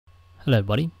Hello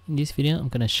everybody, in this video I'm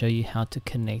going to show you how to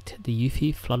connect the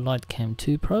Eufy Floodlight Cam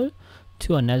 2 Pro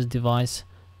to a NAS device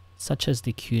such as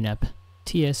the Qnap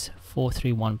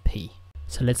TS431P.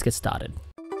 So let's get started.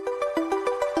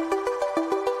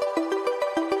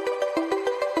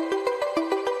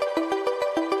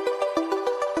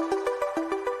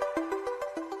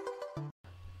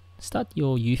 Start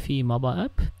your Eufy mobile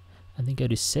app and then go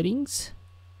to settings.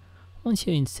 Once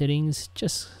you're in settings,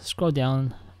 just scroll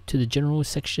down to the general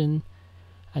section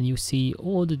and you'll see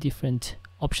all the different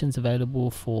options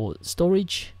available for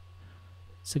storage.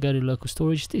 So go to local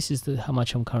storage. This is how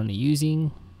much I'm currently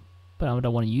using, but I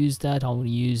don't want to use that. I want to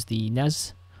use the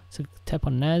NAS. So tap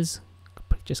on NAS,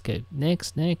 just go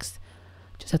next.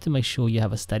 Just have to make sure you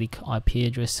have a static IP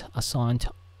address assigned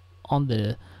on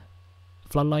the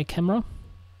floodlight camera.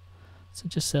 So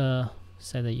just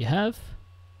say that you have,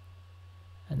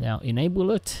 and now enable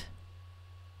it.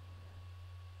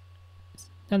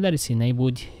 Now that it's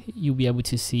enabled, you'll be able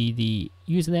to see the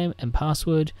username and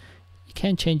password. You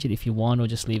can change it if you want, or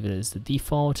just leave it as the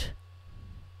default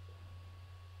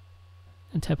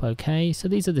and tap OK. So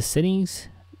these are the settings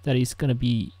that is going to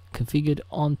be configured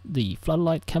on the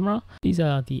floodlight camera. These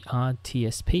are the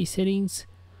Rtsp settings,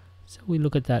 so we'll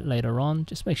look at that later on.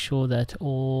 Just make sure that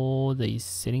all these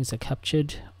settings are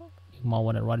captured. You might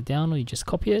want to write it down, or you just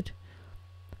copy it.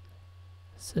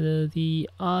 So the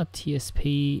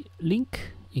Rtsp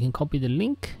link, you can copy the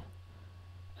link,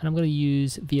 and I'm going to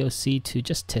use VLC to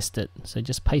just test it. So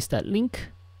just paste that link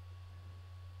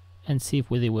and see if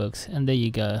whether it works, and there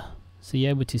you go. So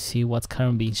you're able to see what's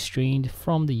currently being streamed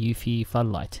from the Eufy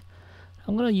Floodlight.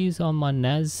 I'm going to use on my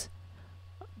NAS.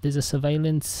 There's a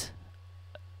surveillance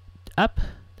app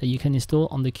that you can install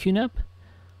on the Qnap.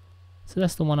 So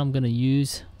that's the one I'm going to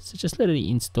use. So just let it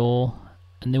install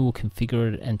and then we'll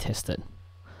configure it and test it.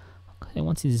 Okay,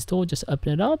 once it's installed, just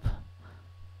open it up.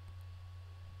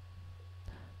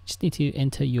 Just need to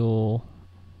enter your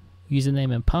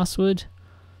username and password.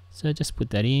 So just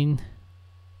put that in.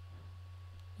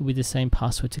 It'll be the same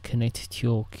password to connect to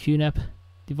your Qnap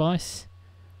device.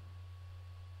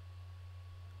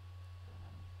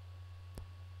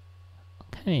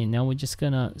 Okay, now we're just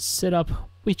gonna set up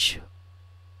which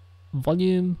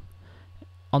volume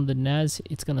on the NAS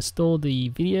it's gonna store the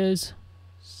videos.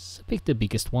 So pick the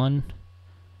biggest one.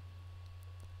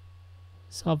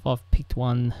 So I've picked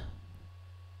one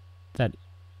that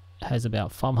has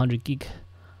about 500 gig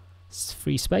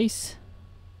free space.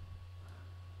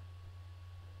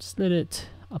 Just let it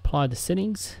apply the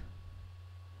settings.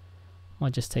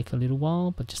 Might just take a little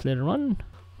while, but just let it run.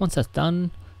 Once that's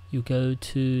done, you go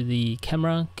to the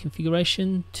camera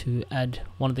configuration to add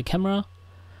one of the camera.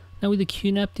 Now with the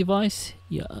Qnap device,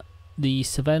 the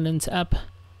surveillance app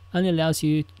only allows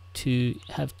you to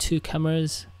have 2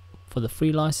 cameras for the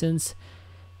free license.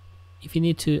 If you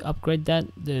need to upgrade that,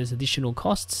 there's additional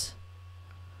costs.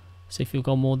 So if you've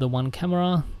got more than one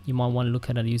camera, you might want to look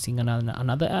at it using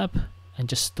another app and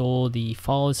just store the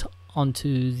files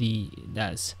onto the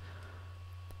NAS.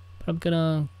 But I'm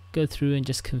gonna go through and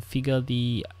just configure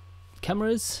the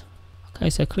cameras. Okay,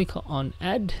 so click on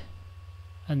add,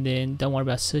 and then don't worry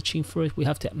about searching for it. We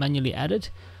have to manually add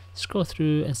it. Scroll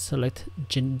through and select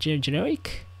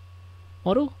generic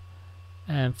model,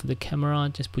 and for the camera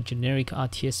just put generic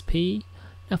Rtsp.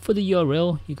 Now for the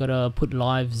URL, you gotta put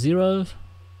live 0,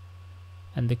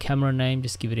 and the camera name,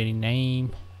 just give it any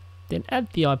name, then add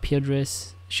the IP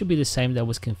address. It should be the same that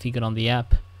was configured on the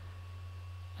app,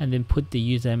 and then put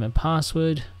the username and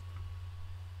password.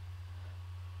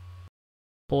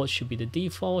 Port should be the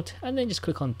default, and then just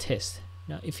click on test.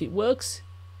 Now if it works,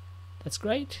 that's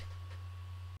great.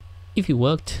 If it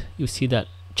worked, you'll see that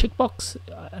checkbox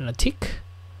and a tick.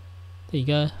 There you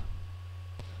go.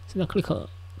 So now click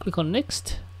on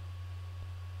next.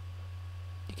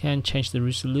 You can change the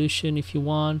resolution if you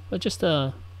want, but just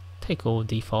take all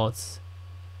defaults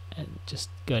and just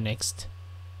go next.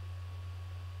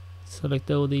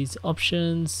 Select all these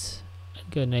options and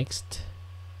go next.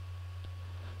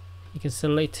 You can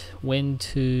select when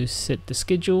to set the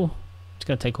schedule. It's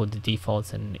going to take all the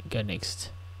defaults and go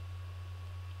next.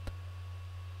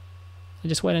 And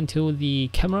just wait until the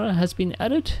camera has been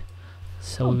added.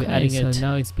 So we're adding it. So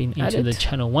now it's been into the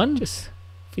channel 1. Just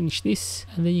finish this,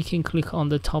 and then you can click on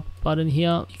the top button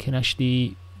here. You can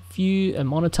actually view and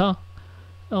monitor,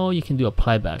 or you can do a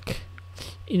playback.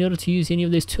 In order to use any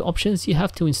of these 2 options, you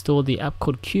have to install the app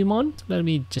called QMon. So let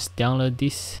me just download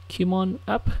this QMon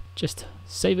app, just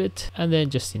save it, and then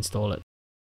just install it.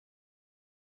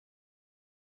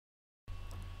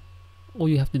 All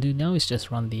you have to do now is just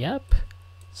run the app.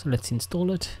 So let's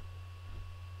install it.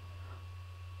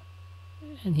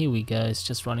 And here we go, it's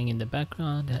just running in the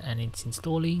background and it's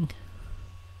installing.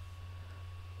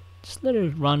 Just let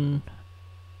it run,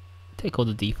 take all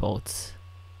the defaults.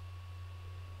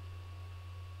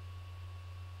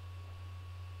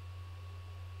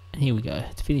 And here we go,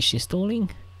 it's finished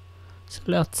installing. So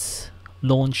let's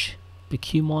launch the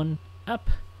QMon app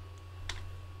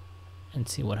and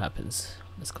see what happens.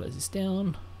 Let's close this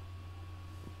down,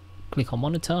 click on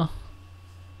monitor,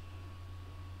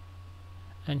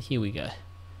 and here we go.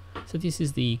 So this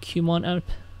is the QMon app,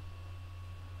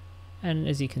 and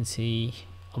as you can see,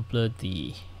 I've blurred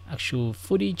the actual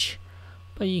footage,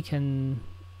 but you can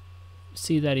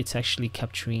see that it's actually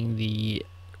capturing the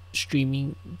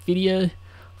streaming video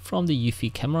from the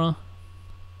Eufy camera.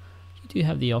 You do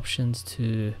have the options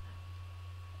to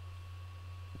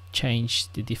change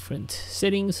the different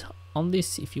settings on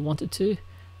this if you wanted to.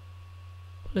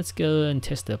 Let's go and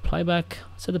test the playback.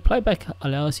 So the playback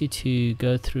allows you to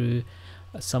go through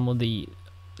some of the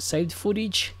saved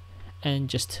footage and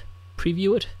just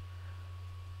preview it.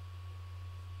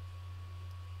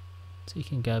 So you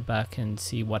can go back and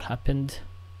see what happened.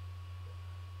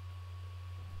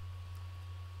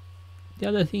 The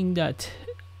other thing that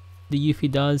the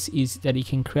Eufy does is that it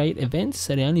can create events,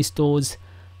 so it only stores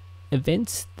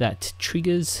events that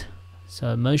triggers,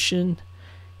 so motion.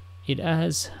 It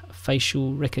has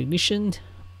facial recognition,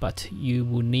 but you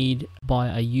will need buy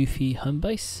a Eufy home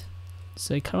base.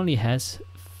 So it currently has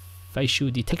facial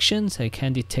detection, so it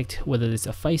can detect whether there's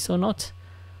a face or not.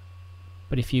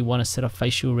 But if you want to set up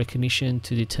facial recognition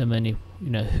to determine if,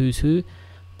 who's who,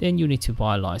 then you need to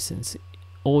buy a license,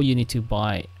 or you need to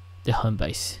buy the home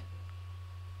base.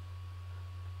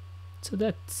 So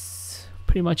that's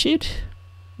pretty much it.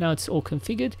 Now it's all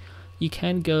configured. You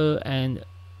can go and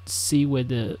see where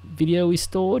the video is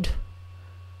stored.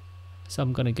 So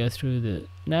I'm going to go through the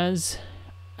NAS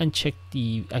and check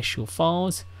the actual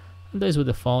files, and those were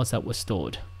the files that were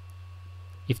stored.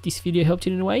 If this video helped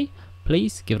you in any way,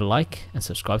 please give it a like and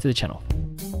subscribe to the channel.